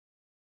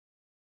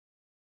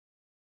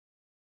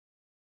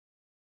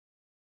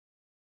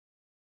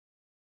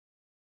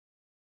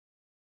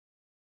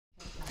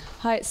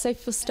Hi, it's Sophie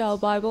for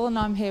Stylebible and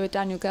I'm here with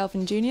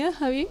Galvin Jnr.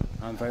 How are you?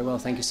 I'm very well,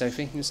 thank you,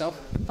 Sophie. Yourself?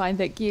 Fine,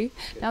 thank you.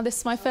 Now, this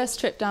is my first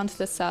trip down to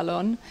the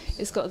salon.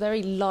 It's got a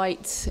very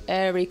light,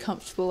 airy,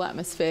 comfortable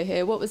atmosphere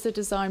here. What was the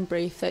design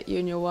brief that you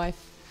and your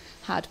wife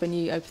had when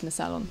you opened the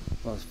salon?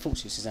 Well,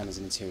 fortunately, Susanna's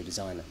an interior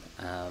designer,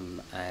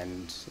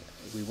 and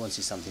we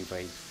wanted something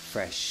very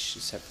fresh,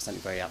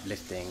 something very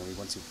uplifting. We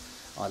wanted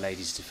our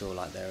ladies to feel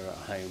like they were at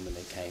home when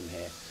they came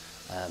here,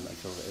 and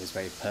feel that it was a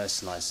very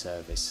personalised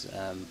service.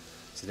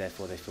 So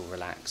therefore they feel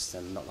relaxed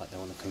and not like they're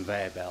on a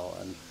conveyor belt.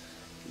 And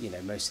you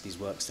know, most of these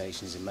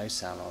workstations in most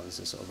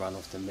salons are sort of run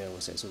off the mill,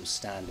 so it's all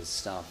standard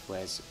stuff.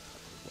 Whereas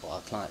what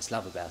our clients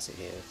love about it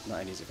here, not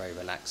only is it very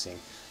relaxing,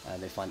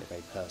 they find it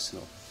very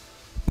personal.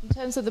 In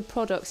terms of the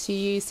products you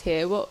use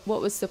here, what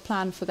was the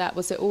plan for that?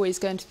 Was it always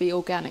going to be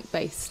organic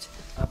based?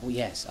 Well,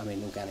 yes. I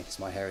mean, organic is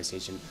my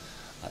heritage, and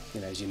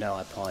you know, as you know,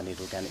 I pioneered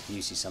organic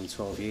beauty some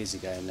 12 years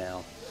ago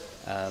now.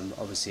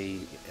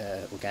 Obviously,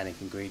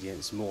 organic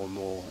ingredients more and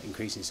more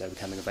increasingly so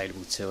becoming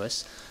available to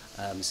us,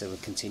 so we're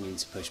continuing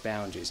to push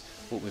boundaries.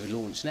 What we've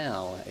launched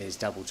now is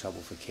Double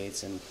Trouble for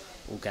kids and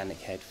Organic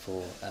Head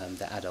for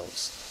the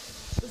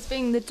adults. Was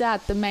being the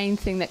dad the main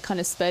thing that kind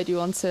of spurred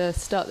you on to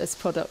start this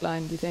product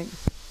line, do you think?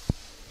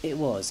 It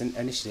was, and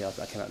initially I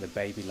came out with the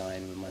baby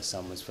line when my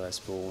son was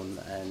first born,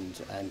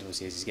 and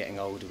obviously as he's getting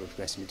older we're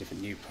progressing with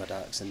different new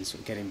products and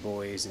sort of getting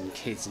boys and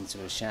kids into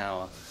a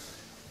shower.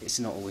 It's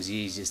not always the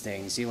easiest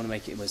thing, so you want to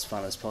make it as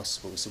fun as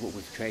possible. So what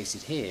we've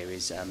created here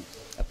is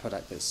a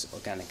product that's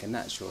organic and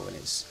natural, and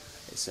it's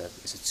a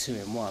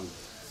two-in-one.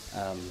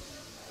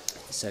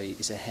 So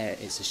it's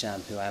a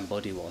shampoo and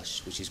body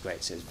wash, which is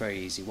great. So it's very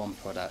easy, one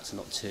product,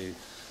 not two.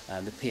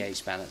 The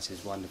pH balance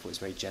is wonderful. It's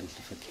very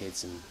gentle for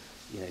kids and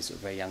sort of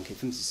very young kids.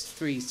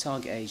 From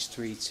target age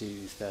 3 to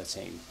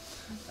 13.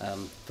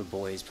 For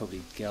boys,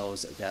 probably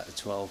girls at about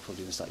 12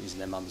 probably will start using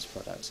their mum's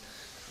products.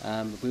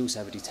 We also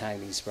have a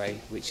detangling spray,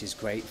 which is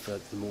great for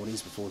the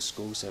mornings before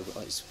school, so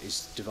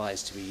it's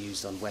devised to be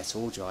used on wet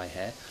or dry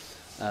hair.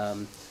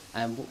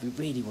 And what we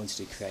really wanted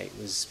to create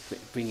was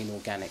bringing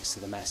organics to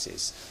the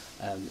masses.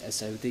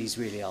 So these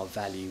really are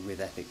value with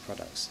ethic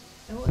products.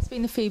 And what's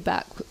been the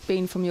feedback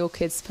from your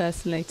kids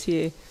personally to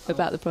you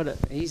about the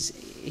product?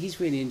 He's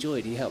really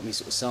enjoyed it. He helped me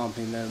sort of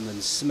sampling them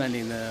and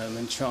smelling them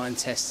and trying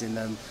testing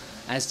them,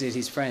 as did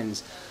his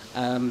friends.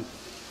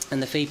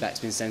 And the feedback's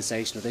been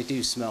sensational. They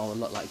do smell a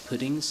lot like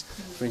puddings.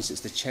 For instance,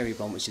 the cherry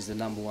bomb, which is the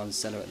 #1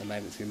 seller at the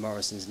moment through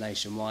Morrison's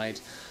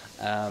nationwide.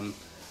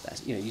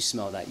 You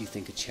smell that, you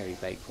think of cherry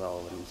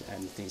bakewell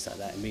and things like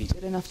that immediately.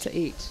 Good enough to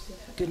eat.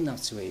 Good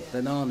enough to eat.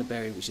 Banana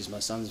berry, which is my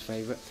son's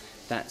favourite,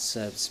 that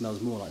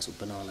smells more like sort of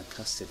banana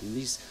custard. And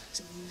these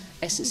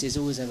essences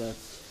always have a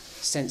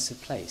sense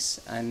of place.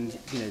 And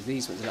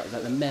these ones, like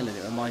the melon,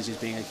 it reminds you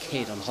of being a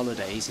kid on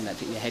holiday, eating that,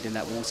 putting your head in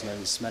that watermelon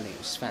and smelling it,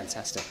 which is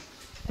fantastic.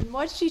 And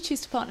why did you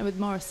choose to partner with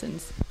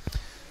Morrison's?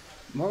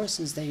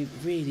 Morrison's, they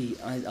really,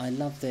 I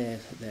love their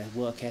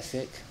work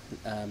ethic,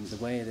 the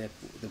way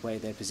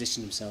they're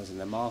positioning themselves in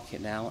the market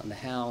now, and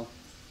how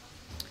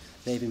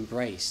they've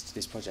embraced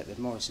this project.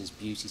 The Morrison's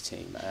beauty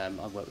team,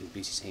 I've worked with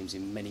beauty teams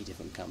in many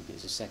different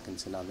companies, are second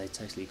to none. They've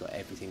totally got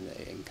everything that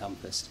it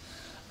encompassed,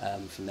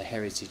 from the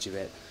heritage of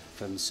it,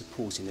 from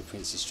supporting the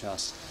Prince's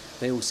Trust.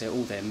 They also,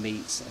 all their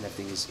meats and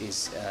everything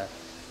is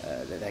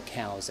their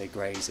cows, they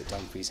graze at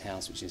Dumfries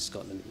House, which is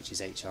Scotland, which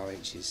is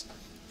HRH's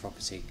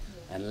property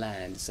and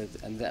land. So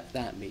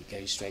that meat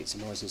goes straight to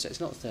Morrison. So it's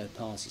not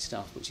third-party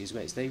stuff, which is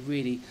great. So they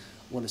really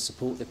want to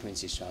support the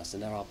Prince's Trust,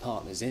 and they're our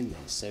partners in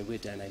this. So we're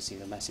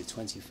donating a massive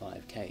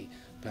 25k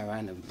per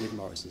annum with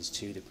Morrison's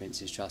to the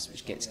Prince's Trust,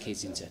 which gets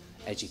kids into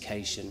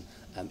education,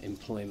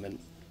 employment,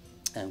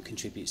 and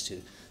contributes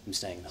to them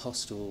staying in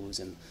hostels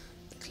and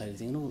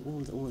clothing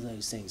and all of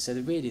those things. So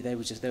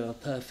they were a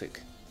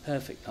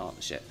perfect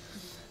partnership.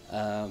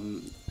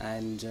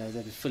 And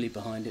they're fully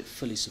behind it,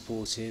 fully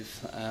supportive.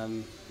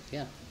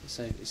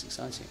 So it's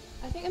exciting.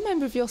 I think a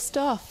member of your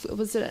staff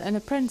was an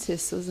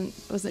apprentice,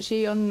 wasn't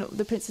she, on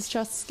the Prince's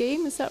Trust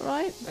scheme? Is that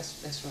right?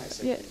 That's right.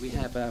 So yeah. We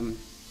have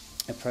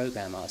a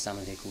programme at our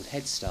salon here called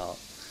Head Start.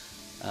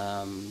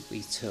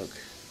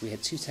 We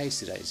had 2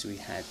 taster days. We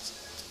had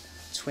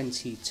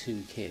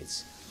 22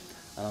 kids,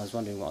 and I was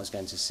wondering what I was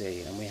going to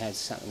see. And we had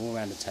sat them all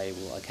around the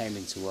table. I came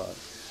into work,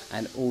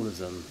 and all of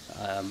them,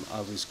 I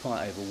was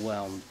quite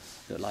overwhelmed.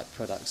 Looked like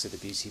products of the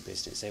beauty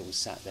business. They all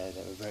sat there, they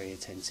were very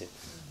attentive.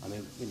 I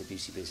mean, in the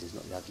beauty business,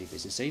 not the ugly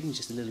business, so even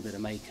just a little bit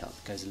of makeup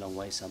goes a long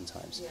way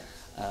sometimes.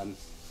 Yeah.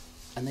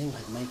 And they all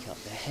had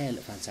makeup, their hair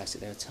looked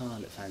fantastic, their attire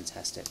looked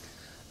fantastic.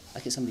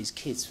 I get some of these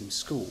kids from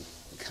school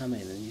that come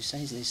in and you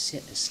say they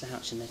sit, they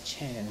slouch in their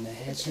chair and their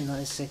hair's doing like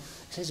this. It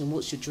says, "And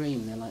what's your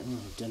dream?" And they're like, "I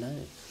don't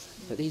know."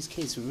 But these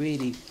kids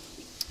really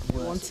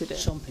wanted it,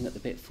 chomping at the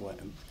bit for it,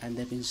 and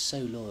they've been so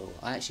loyal.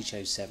 I actually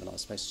chose 7. I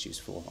was supposed to choose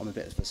 4. I'm a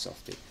bit of a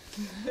softie.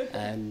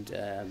 And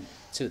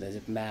 2 of those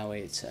are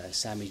Maui,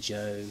 Sammy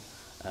Joe,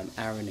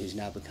 Aaron, who's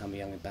now become a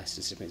young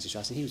ambassador to the Prince's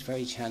Trust, and he was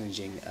very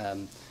challenging.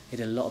 He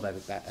had a lot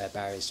of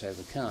barriers to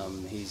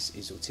overcome. He's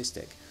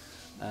autistic,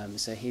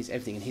 so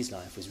everything in his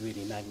life was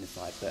really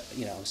magnified. But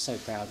I was so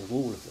proud of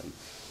all of them,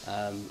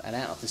 And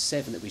out of the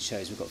 7 that we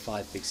chose, we've got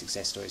 5 big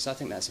success stories. So I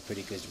think that's a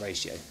pretty good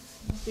ratio.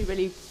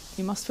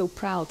 You must feel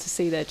proud to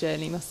see their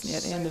journey, mustn't you,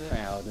 at the end of it? So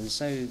proud and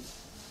so,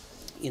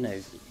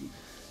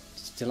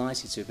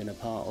 delighted to have been a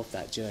part of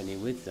that journey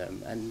with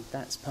them. And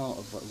that's part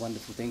of what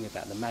wonderful thing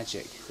about the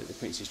magic that the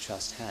Prince's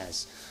Trust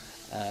has.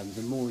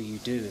 The more you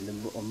do and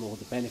the more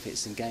the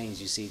benefits and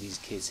gains you see these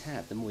kids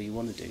have, the more you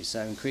want to do.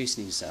 So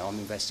increasingly so, I'm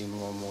investing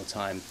more and more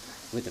time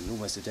with them,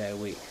 almost a day a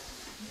week.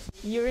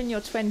 You're in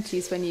your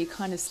 20s when you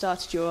kind of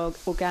started your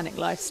organic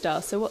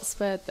lifestyle, so what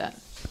spurred that?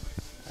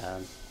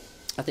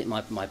 I think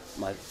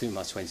through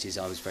my 20s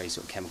I was very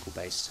sort of chemical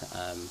based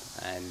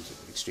and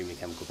extremely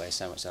chemical based,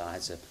 so much that I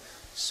had to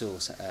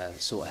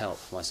sort help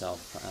for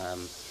myself,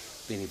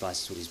 being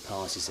invited to all these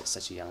parties at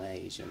such a young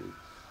age, and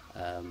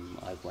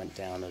I went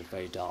down a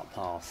very dark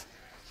path,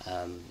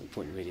 the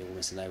point really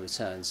almost of no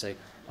return. So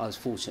I was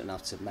fortunate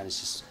enough to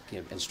manage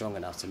and strong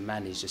enough to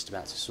manage just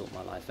about to sort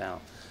my life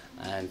out,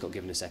 and got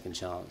given a second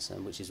chance,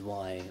 and which is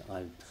why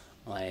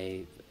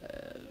I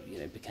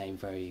became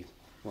very,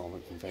 well,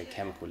 went from very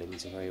chemical living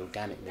to very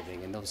organic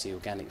living, and obviously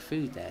organic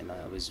food then.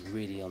 I was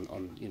really on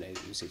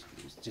it was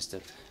just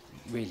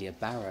really a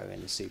barrow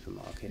in the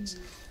supermarkets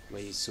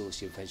where you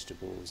source your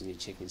vegetables and your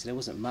chickens. There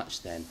wasn't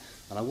much then,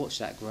 and I watched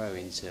that grow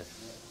into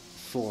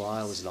 4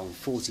 aisles long,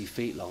 40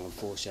 feet long and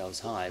 4 shelves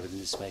high within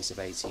the space of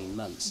 18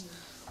 months,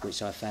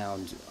 which I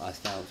found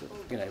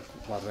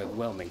rather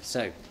overwhelming.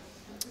 So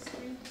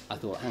I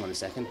thought, hang on a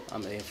second,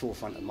 I'm at the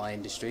forefront of my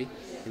industry,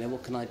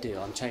 what can I do?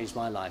 I've changed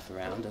my life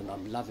around and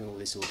I'm loving all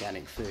this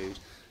organic food.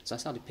 So I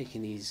started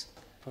picking these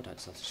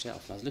products off the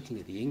shelf, and I was looking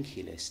at the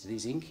INCI list,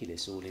 these INCI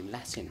lists all in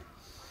Latin.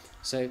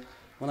 So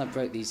when I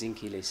broke these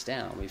INCI lists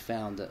down, we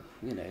found that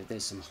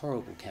there's some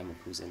horrible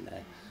chemicals in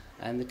there,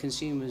 and the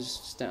consumers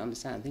just don't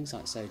understand things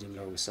like sodium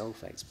lauryl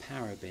sulfates,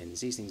 parabens,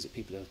 these things that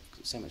people are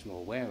so much more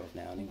aware of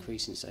now, and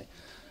increasingly so,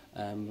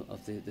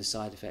 of the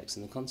side effects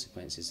and the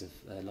consequences of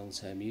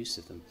long-term use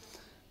of them.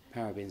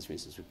 Parabens, for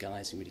instance, with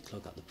guys can really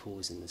clog up the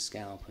pores in the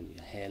scalp and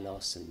your hair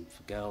loss, and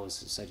for girls,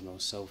 sodium lauryl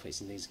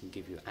sulfates and things can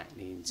give you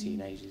acne in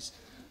teenagers.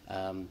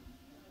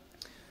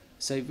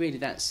 So really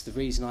that's the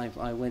reason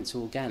I went to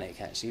organic,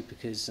 actually,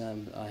 because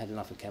I had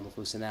enough of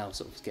chemicals, so now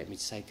sort of get me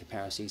to take a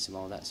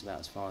paracetamol, that's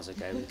about as far as I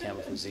go with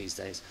chemicals these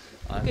days.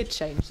 A good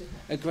change.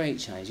 A great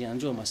change, yeah. I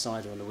enjoy my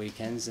cider on the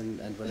weekends and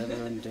whatever,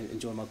 and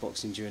enjoy my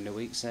boxing during the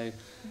week, so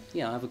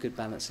yeah, I have a good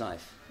balanced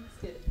life. That's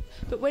good.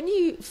 But when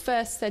you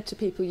first said to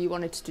people you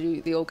wanted to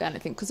do the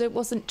organic thing, because it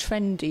wasn't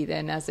trendy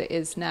then as it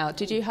is now,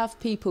 did you have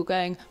people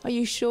going, are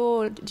you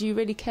sure, do you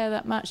really care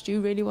that much, do you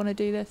really want to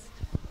do this?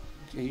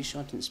 Are you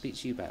sure I didn't speak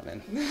to you back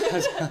then?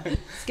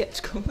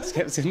 Sceptical.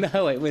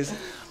 No, it was.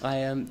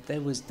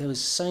 There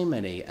was so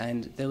many,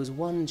 and there was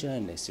one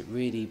journalist that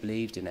really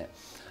believed in it,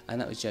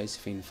 and that was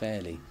Josephine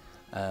Fairley,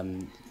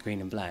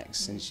 Green and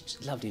Blacks, and she's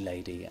a lovely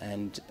lady.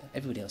 And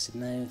everybody else said,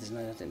 no, I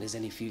don't think there's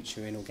any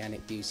future in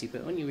organic beauty.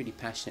 But when you're really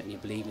passionate and you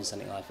believe in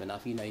something like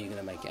enough, you're going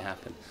to make it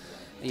happen.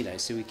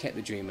 So we kept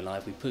the dream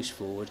alive. We pushed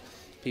forward.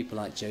 People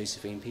like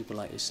Josephine, people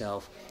like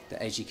yourself,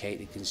 that educate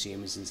the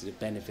consumers into the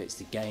benefits,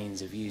 the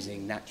gains of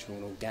using natural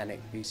and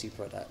organic beauty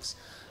products.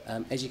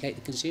 Educate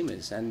the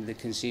consumers, and the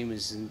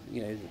consumers,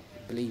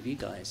 believe you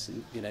guys,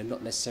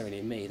 not necessarily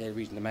in me. They're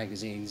reading the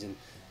magazines, and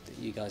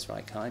you guys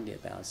write kindly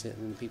about it,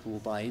 and people will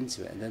buy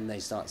into it, and then they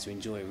start to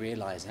enjoy,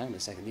 realise, hang on a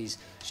second, these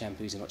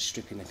shampoos are not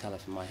stripping the colour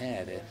from my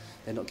hair.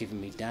 They're not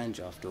giving me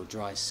dandruff or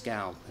dry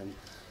scalp,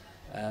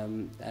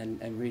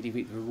 and really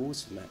reap the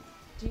rewards from that.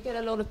 Do you get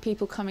a lot of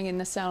people coming in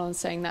the salon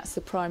saying that's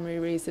the primary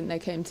reason they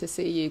came to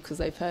see you, because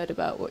they've heard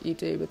about what you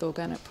do with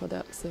organic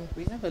products? Or?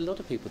 We have a lot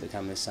of people that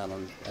come in the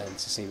salon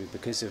to see me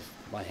because of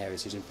my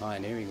heritage in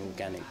pioneering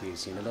organic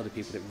beauty, and a lot of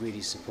people that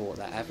really support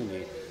that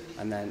avenue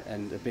and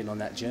have been on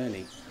that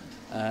journey.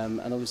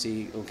 And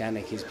obviously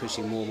organic is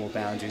pushing more and more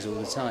boundaries all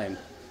the time.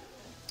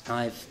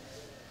 I've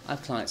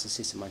clients that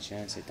sit in my chair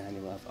and say,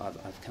 Daniel,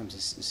 I've come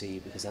to see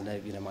you because I know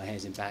my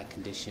hair's in bad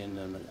condition,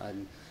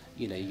 and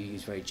you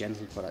use very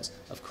gentle products.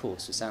 Of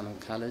course, for salon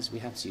colours, we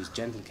have to use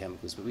gentle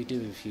chemicals, but we do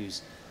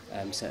infuse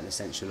certain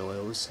essential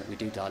oils. We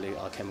do dilute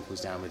our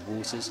chemicals down with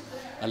waters.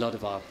 A lot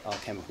of our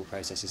chemical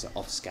processes are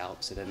off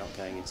scalp, so they're not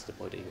going into the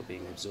body or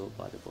being absorbed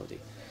by the body.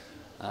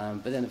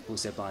 But then, of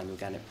course, they're buying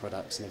organic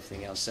products and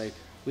everything else. So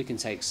we can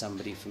take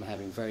somebody from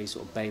having very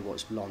sort of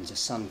Baywatch blonde to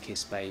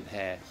sun-kissed babe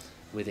hair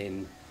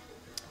within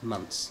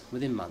months.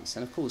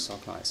 And of course, our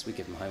clients, we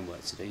give them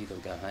homework to do. You've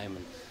got to go home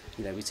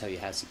and we tell you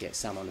how to get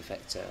salon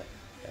effect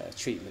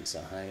treatments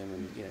at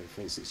home, and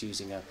for instance,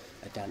 using a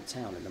damp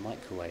towel in the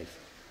microwave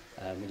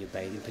when you're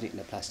bathing, put it in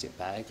a plastic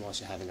bag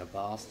whilst you're having a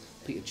bath,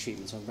 put your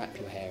treatment on, wrap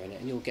your hair in it,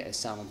 and you'll get a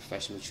salon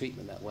professional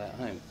treatment that way at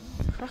home.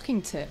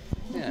 Cracking tip.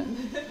 Yeah,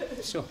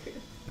 sure.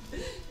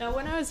 Now,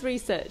 when I was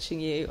researching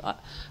you,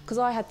 because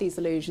I had these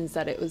illusions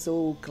that it was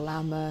all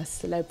glamour,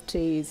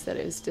 celebrities, that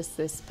it was just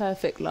this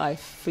perfect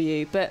life for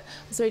you, but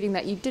I was reading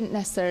that you didn't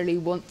necessarily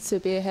want to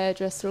be a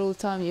hairdresser all the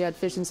time. You had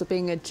visions of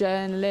being a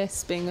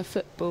journalist, being a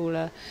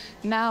footballer.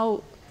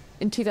 Now,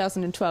 in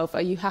 2012,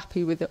 are you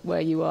happy with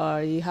where you are?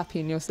 Are you happy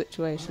in your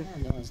situation? Oh,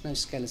 no, there's no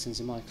skeletons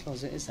in my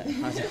closet, is there?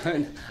 I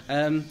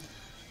don't.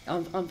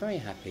 I'm very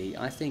happy.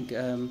 I think,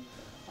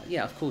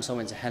 yeah, of course, I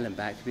went to hell and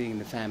back, being in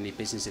the family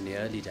business in the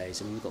early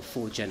days. I mean, we've got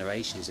 4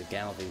 generations of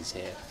Galvins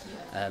here,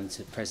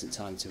 to present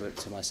time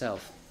to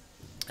myself.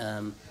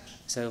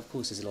 So, of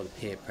course, there's a lot of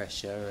peer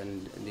pressure,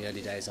 and in the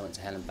early days I went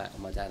to hell and back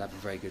with my dad. I have a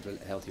very good,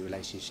 healthy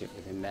relationship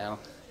with him now.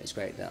 It's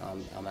great that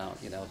I'm out,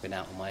 you know, I've been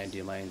out on my own,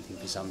 doing my own thing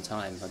for some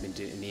time. I've been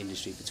in the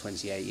industry for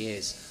 28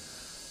 years.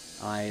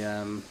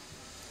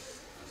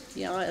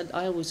 Yeah,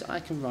 I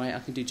can write, I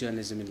can do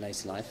journalism in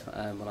later life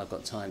when I've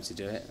got time to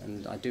do it,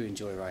 and I do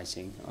enjoy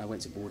writing. I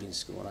went to boarding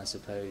school, and I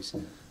suppose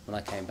when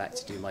I came back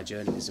to do my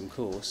journalism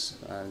course,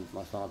 and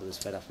my father was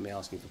fed up of me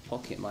asking for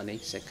pocket money,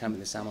 he said, come in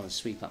the salon and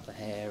sweep up the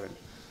hair and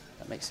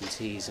make some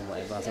teas and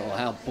whatever. I thought, oh,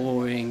 how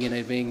boring, you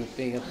know, being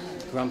a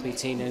grumpy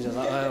teenager. I was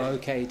like, oh,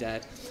 okay,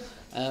 Dad.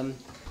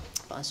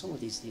 But I saw all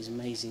these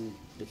amazing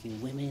looking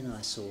women,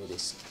 I saw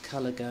this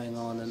colour going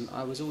on, and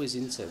I was always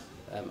into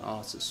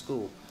art at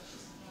school.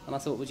 And I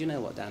thought, well, you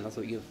know what, Dan? I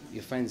thought your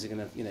friends are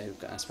going to, you know,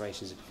 got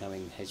aspirations of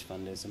becoming hedge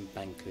funders and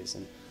bankers,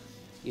 and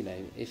you know,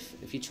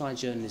 if you try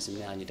journalism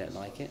now and you don't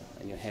like it,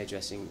 and you're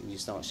hairdressing and you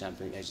start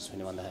shampooing at age of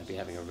 21, they'll be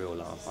having a real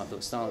laugh. I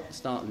thought,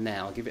 start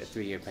now, give it a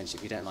 3-year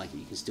apprenticeship. If you don't like it,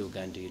 you can still go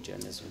and do your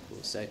journalism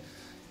course. So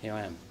here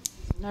I am.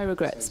 No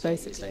regrets, so,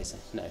 basically. Later.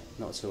 No,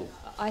 not at all.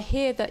 I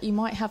hear that you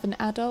might have an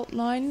adult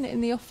line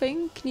in the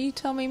offing. Can you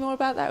tell me more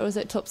about that, or is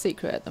it top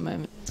secret at the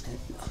moment?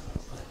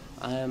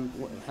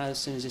 How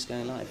soon is this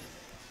going live?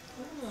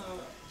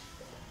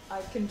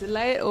 I can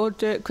delay it or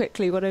do it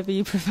quickly, whatever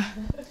you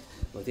prefer.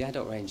 Well, the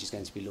adult range is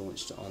going to be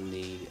launched on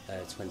the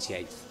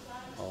 28th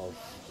of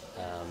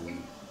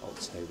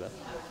October.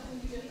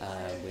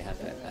 We have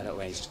an adult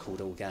range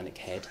called Organic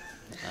Head,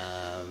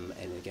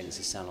 and again, it's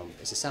a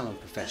salon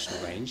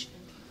professional range,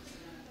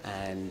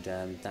 and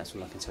that's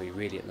all I can tell you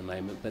really at the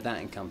moment. But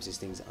that encompasses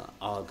things like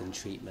argan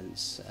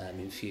treatments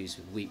infused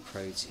with wheat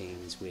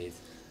proteins, with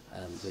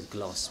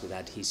gloss, with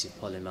adhesive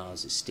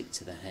polymers that stick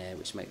to the hair,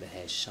 which make the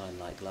hair shine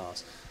like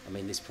glass. I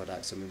mean, this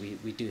product, I mean,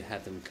 we do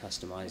have them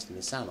customised in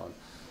the salon.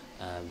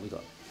 We got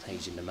a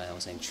page in the mail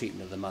saying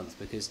treatment of the month,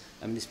 because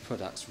I mean, this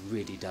product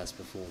really does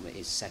perform. It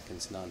is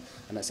second to none,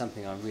 and that's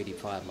something I really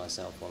pride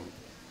myself on.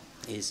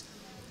 Is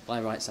if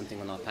I write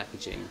something on our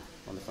packaging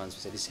on the front,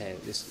 we say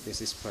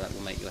this product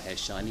will make your hair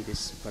shiny.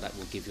 This product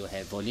will give your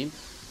hair volume.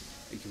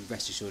 You can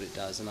rest assured it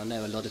does. And I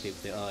know a lot of people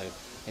think, oh,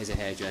 here's a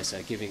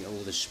hairdresser giving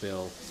all the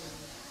spiel.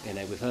 You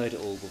know, we've heard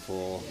it all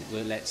before.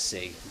 Well, let's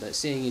see. But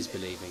seeing is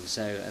believing.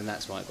 So, and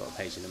that's why I got a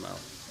page in the mail.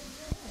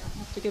 I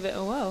have to give it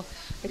a whirl.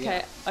 Okay,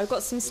 yeah. I've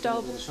got some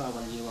style. We'll try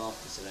one new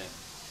after today.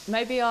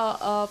 Maybe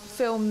I'll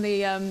film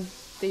the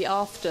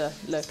after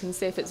look and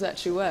see if it's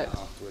actually worked.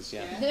 Afterwards,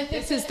 yeah.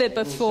 This is the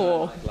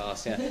before.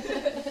 Glass, yeah.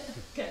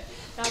 Okay.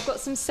 Now I've got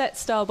some set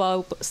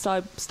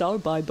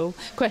Stylebible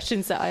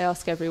questions that I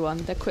ask everyone.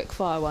 They're quick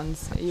fire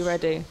ones. Are you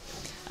ready?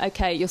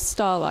 Okay, your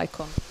style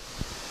icon.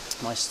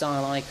 My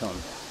style icon.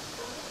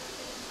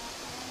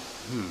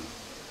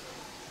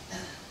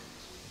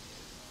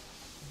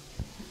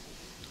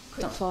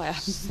 Quick fire.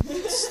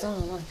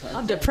 Style icon.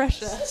 Under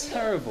pressure. It's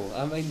terrible.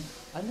 I mean,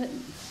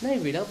 no,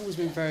 really. I've always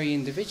been very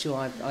individual.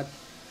 I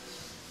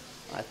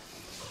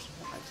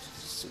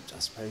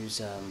suppose.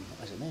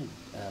 I don't know.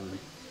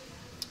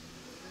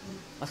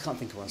 I can't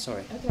think of one.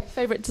 Sorry. Okay.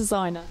 Favourite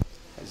designer.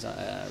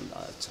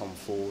 Tom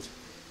Ford.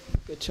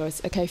 Good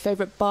choice. Okay.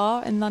 Favourite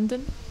bar in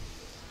London.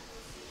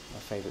 My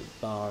favourite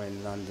bar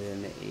in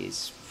London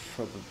is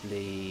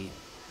probably.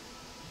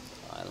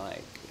 I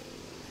like.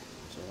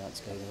 So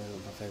that's going to be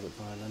my favourite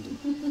bar in London.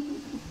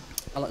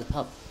 I like the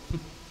pub.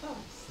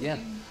 Yeah.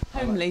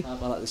 Homely. I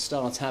like the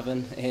Star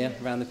Tavern here,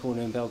 around the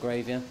corner in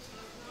Belgravia.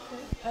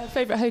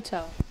 Favourite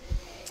hotel?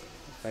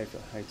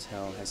 Favourite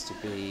hotel has to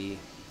be.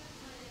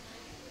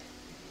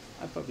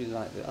 I probably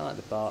like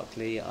the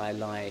Berkeley. I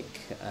like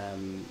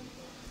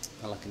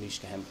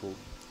Anushka Hempel.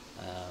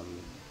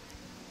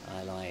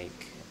 I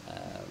like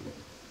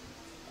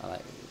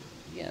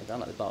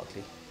the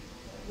Berkeley.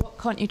 What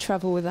can't you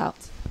travel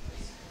without?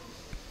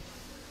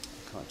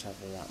 I can't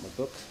travel without my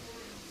book,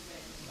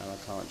 and I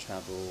can't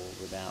travel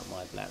without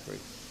my BlackBerry.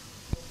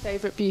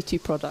 Favourite beauty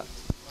product?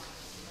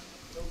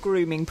 Or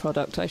grooming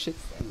product, I should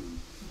say.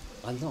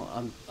 I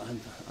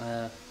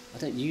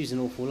don't use an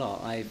awful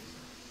lot.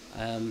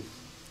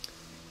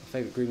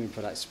 Favourite grooming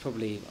products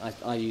probably.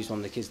 I use one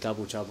of the kids'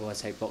 Double Trouble. I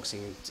take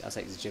boxing. I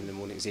take to the gym in the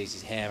morning. It's easy.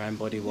 It's hair and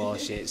body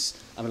wash.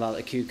 I like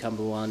the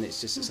cucumber one.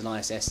 It's a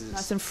nice essence.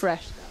 Nice and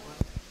fresh.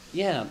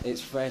 Yeah,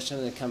 it's fresh. I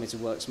don't know, coming to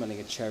work smelling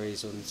of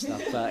cherries and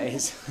stuff, but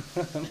it's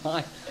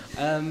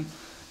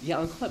yeah,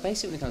 I'm quite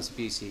basic when it comes to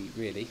beauty,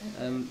 really.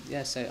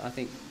 Yeah, so I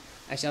think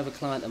actually I have a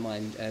client of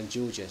mine,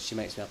 Georgia. She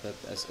makes me up a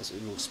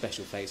real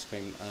special face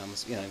cream.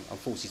 You know, I'm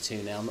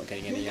 42 now. I'm not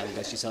getting any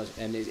younger.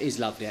 And it is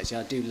lovely actually.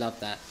 I do love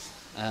that,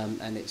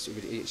 and it's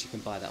really, you can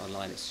buy that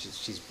online.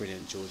 She's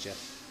brilliant, Georgia.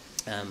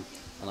 And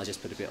I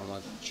just put a bit on my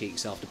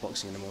cheeks after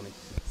boxing in the morning.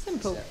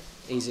 Simple.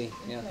 Easy.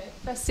 Yeah. Okay.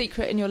 Best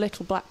secret in your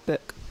little black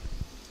book.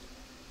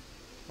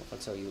 What have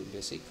tell you it would be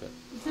a secret.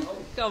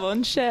 Go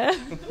on, share.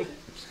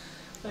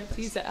 Don't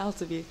tease it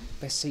out of you.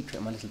 Best secret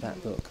in my little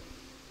black book.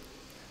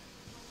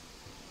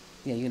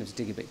 Yeah, you're going to have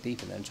to dig a bit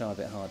deeper there and try a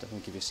bit harder. I'll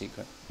give you a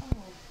secret.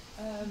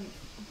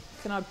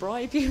 Can I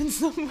bribe you in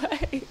some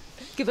way?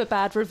 Give a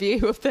bad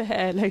review of the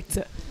hair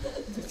later.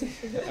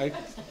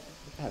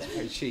 That's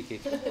very cheeky.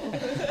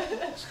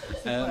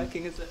 It's not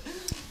working, is it?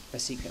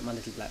 Best secret in my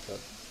little black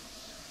book.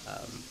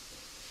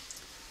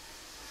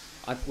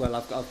 I've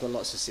got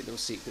lots of little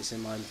secrets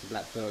in my little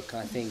black book.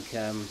 I think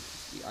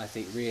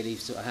really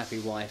sort of happy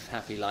wife,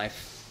 happy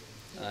life.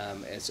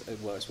 It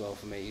works well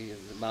for me.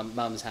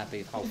 Mum's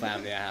happy, the whole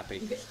family are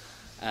happy.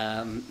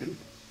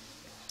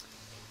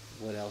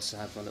 What else I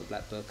have in my little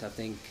black book? I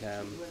think,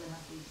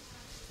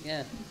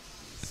 yeah.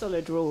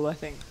 Solid rule, I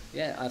think.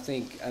 Yeah, I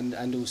think,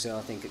 and also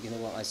I think, you know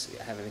what,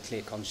 having a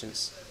clear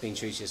conscience, being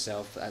true to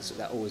yourself,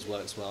 that always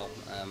works well.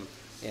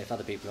 Yeah, if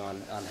other people are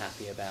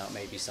unhappy about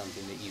maybe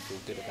something that you feel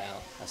good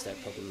about, that's their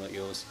problem, not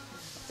yours.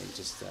 I think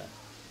just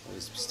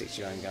always stick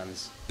to your own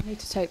guns. I need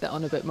to take that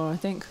on a bit more, I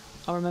think.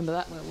 I'll remember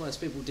that. Well, worse,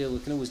 people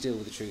can always deal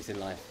with the truth in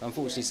life.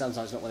 Unfortunately,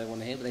 sometimes not what they want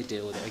to hear, but they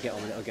deal with it, they get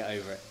on with it, or get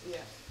over it. Yeah.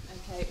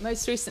 Okay,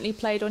 most recently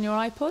played on your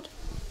iPod?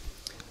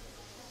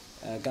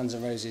 Guns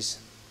N' Roses.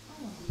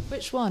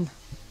 Which one?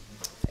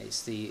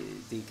 It's the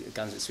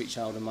Guns That Sweet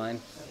Child of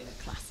Mine.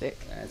 Classic.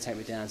 Take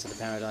Me Down to the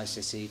Paradise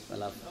City. I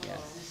love, yeah.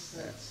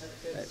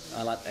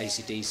 I like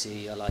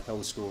AC/DC. I like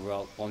old school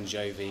rock, Bon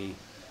Jovi.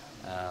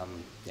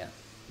 Yeah.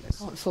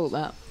 Can't fault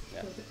that.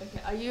 Yeah.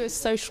 Okay. Are you a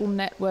social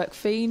network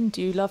fiend?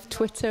 Do you love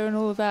Twitter and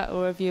all of that,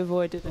 or have you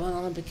avoided it?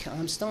 Well,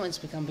 I'm starting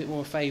to become a bit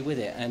more afraid with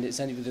it, and it's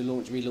only with the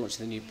relaunch of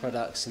the new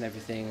products and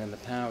everything, and the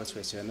power of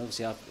Twitter. And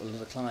obviously, I've got a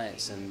lot of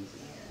clients and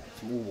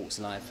from all walks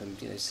of life, and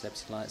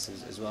celebrity clients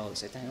as well, that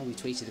say, "Dang, we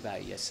tweeted about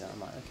it yesterday."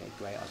 I'm like, "Okay,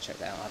 great, I'll check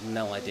that out." I have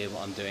no idea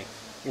what I'm doing.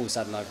 All of a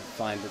sudden, I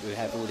find that we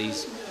have all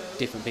these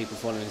different people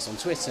following us on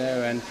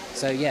Twitter, and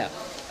so yeah,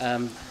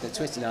 the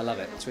Twitter. I love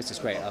it. Twitter's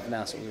great. I've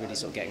now really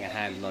getting a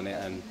handle on it,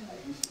 and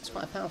it's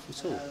quite a powerful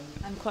tool.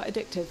 And quite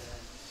addictive.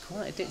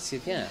 Quite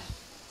addictive, yeah.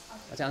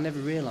 I never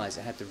realised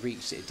it had the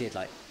reach that it did,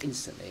 like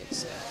instantly.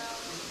 It's,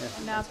 yeah.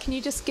 Now, can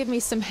you just give me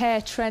some hair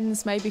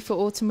trends, maybe for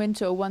autumn,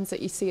 winter, or ones that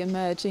you see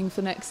emerging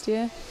for next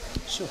year?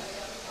 Sure.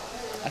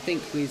 I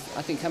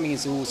think coming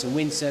into autumn,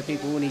 winter,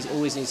 people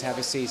always need to have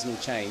a seasonal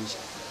change.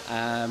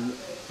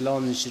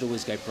 Blondes should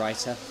always go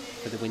brighter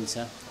for the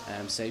winter.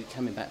 So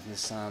coming back from the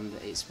sun,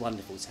 it's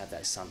wonderful to have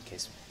that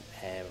sun-kissed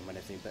hair and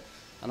everything.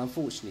 And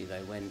unfortunately,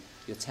 though, when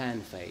your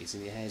tan fades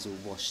and your hair's all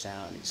washed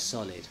out and it's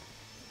solid,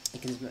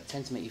 it can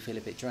tend to make you feel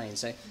a bit drained.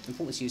 So it's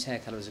important to use hair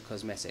colour as a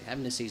cosmetic.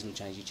 Having a seasonal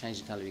change, you change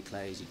the colour of your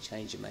clothes, you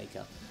change your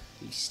makeup,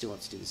 you still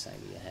have to do the same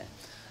with your hair.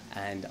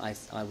 And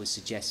I would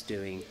suggest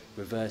doing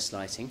reverse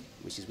lighting,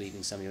 which is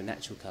weaving some of your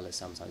natural colours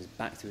sometimes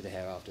back through the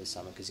hair after the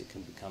summer, because it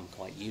can become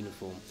quite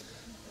uniform.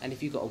 And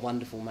if you've got a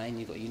wonderful mane,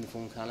 you've got a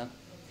uniform colour,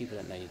 people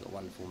don't know you've got a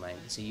wonderful mane.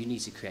 So you need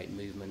to create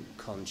movement,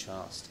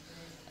 contrast,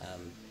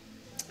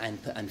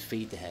 and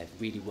feed the hair,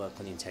 really work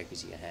on the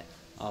integrity of your hair.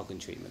 Argan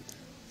treatment.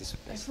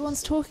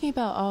 Everyone's talking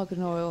about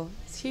argan oil.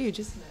 It's huge,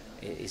 isn't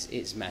it?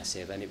 It's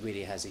massive, and it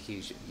really has a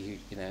huge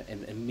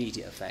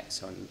immediate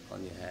effect on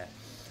your hair.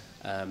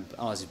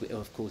 Ours is,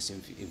 of course,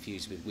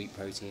 infused with wheat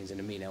proteins and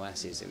amino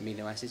acids.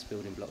 Amino acids,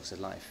 building blocks of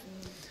life.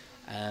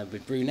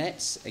 With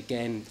brunettes,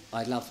 again,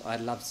 I love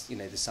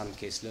the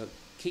sun-kissed look.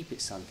 Keep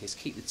it sun-kissed.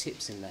 Keep the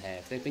tips in the hair.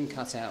 If they've been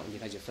cut out when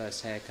you've had your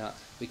first haircut,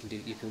 you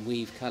can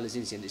weave colours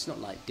into it. It's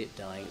not like dip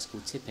dyeing. It's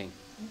called tipping.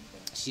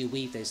 So you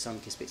weave those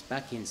sun-kissed bits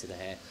back into the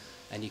hair,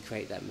 and you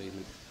create that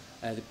movement.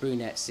 The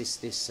brunettes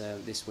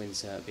this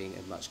winter being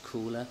much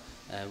cooler,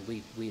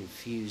 we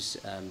infuse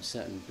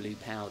certain blue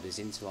powders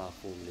into our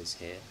formulas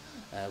here,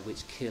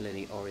 which kill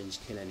any orange,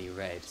 kill any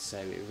red. So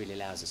it really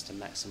allows us to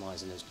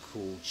maximise on those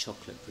cool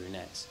chocolate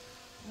brunettes.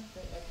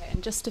 Okay.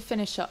 And just to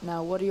finish up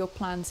now, what are your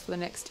plans for the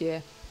next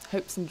year?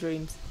 Hopes and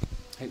dreams.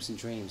 Hopes and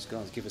dreams,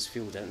 God, give us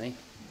fuel, don't they?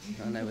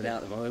 I know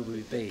without them, where would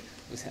we be?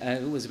 It's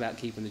always about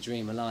keeping the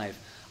dream alive.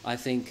 I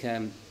think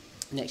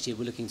next year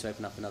we're looking to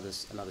open up another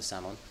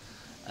salon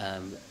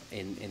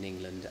in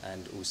England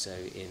and also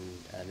in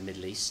the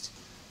Middle East.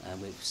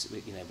 With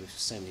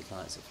so many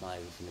clients that fly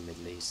over from the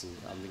Middle East, and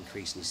I'm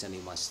increasingly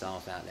sending my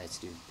staff out there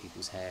to do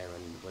people's hair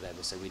and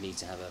whatever. So we need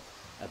to have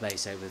a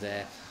base over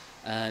there.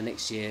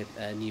 Next year,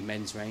 a new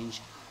men's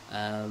range.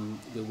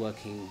 We're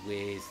working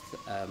with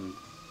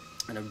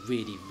on a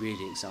really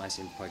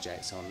exciting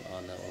project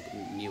on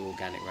a new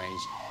organic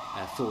range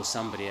for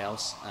somebody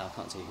else. I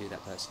can't tell you who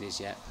that person is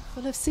yet.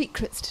 Full of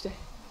secrets today.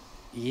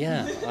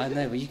 Yeah, I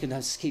know, but you can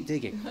have to keep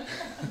digging.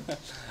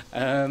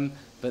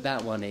 But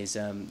that one is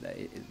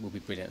it will be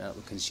brilliant. That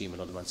will consume a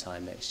lot of my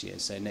time next year.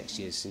 So next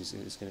year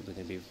we're going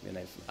to be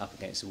up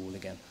against the wall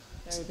again.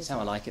 That's how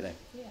I like it,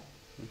 though. Yeah.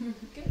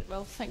 Good.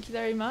 Well, thank you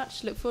very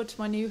much. Look forward to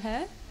my new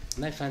hair.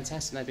 No,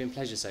 fantastic. No, it's been a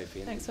pleasure,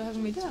 Sophie. Thanks for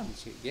having me down.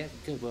 Yeah,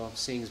 good. Well,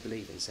 seeing is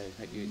believing. So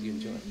hope you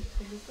enjoy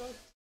it.